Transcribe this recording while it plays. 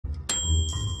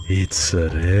It's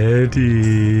ready.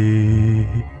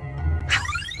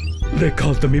 They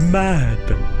called me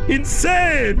mad,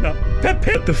 insane,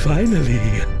 Pepito. Finally,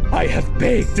 I have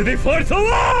baked the fourth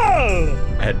wall!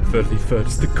 And for the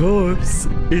first course,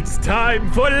 it's time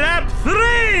for lap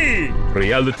 3!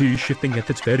 Reality shifting at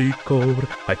its very core.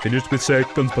 I finished with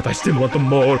seconds, but I still want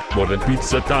more. More than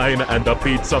pizza time and a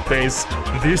pizza face.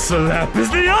 This lap is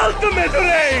the ultimate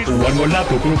race! One more lap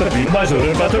to prove that beat my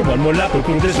zero butter. One more lap to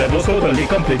prove this level's totally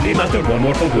completely mastered. One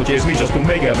more goal to chase me just to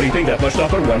make everything that much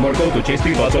tougher. One more goal to chase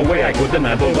the thoughts away. I couldn't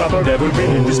handle proper. Never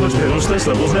been in this much peril. Stress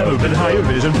levels never been higher.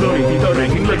 Vision blurry, feet are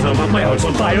ranking legs. Now my heart's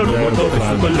on fire. No more thought, it's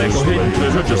super Lego hidden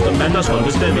treasure. Just a man that's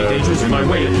understanding dangers in my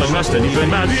way. At long last, and even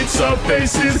mad pizza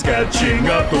faces catching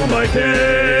up to my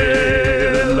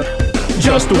tail.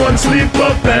 Just one slip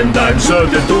up and I'm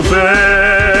certain to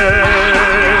fail.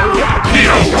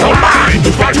 Don't mind!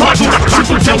 You've got too much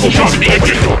super temple jump in the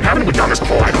engine. Haven't we done this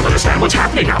before? I don't understand what's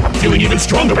happening now. I'm feeling even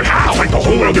stronger, but how? Like the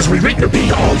whole world is rewritten to be.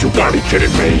 Oh, you gotta be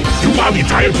kidding me. You wound the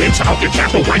entire game to help your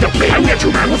chapel wind up me. I get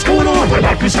you, man. What's going on? What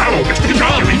about Pizarro? Gets to the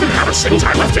job. You even have a single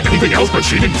time left to anything else but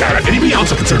cheating, dad. Anything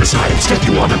else I consider aside. Instead,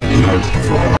 you wanna...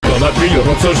 Well, not me, your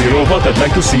hopes are zero, but I'd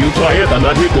like to see you try it. I'm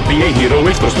not here to be a hero,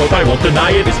 it's first thought, I won't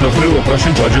deny it. It's no thrill of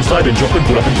rushing, charging, sliding, jumping,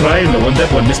 put up and trying. No one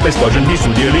that one misplaced margin needs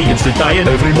to dearly instant dying.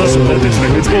 Every muscle that it's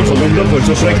limits bones along the verge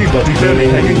of striking, but he barely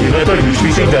hanging in at a huge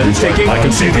species that it's taking. I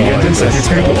can see the end and sense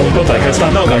it's beautiful, but I can't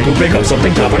stop now. Got to pick up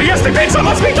something tougher. Yes, the pizza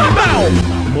must be top now!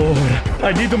 More.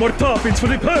 I need more toppings for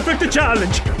the perfect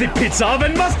challenge. The pizza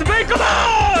oven must make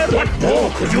more! What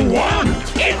more could you want?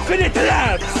 Infinite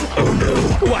laps! Oh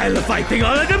no. While fighting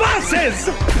all of the bosses!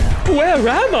 Where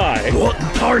am I? What in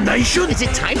tarnation? Is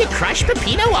it time to crush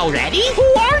Peppino already? Who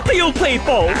aren't you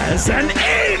people? As an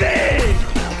idiot!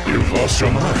 You've lost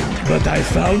your mind. But I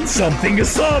found something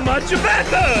so much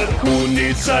better! Who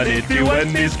needs sanity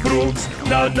when this proves?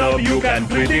 Now you can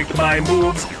predict my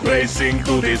moves. Racing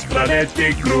to this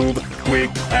frenetic groove.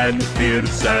 Quick and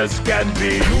fierce as can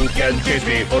be. You can chase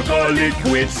me or call it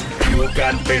quits. You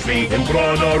can face me in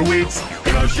brawn or wits.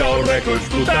 Crush our records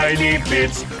to tiny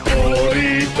bits for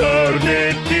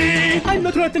eternity. I'm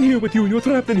not trapped in here with you, you're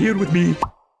trapped in here with me.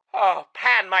 Oh,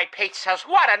 pan my pizzas,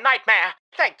 what a nightmare!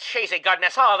 Thank cheesy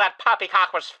goodness all that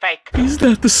poppycock was fake. Is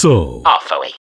that so? Oh, phooey.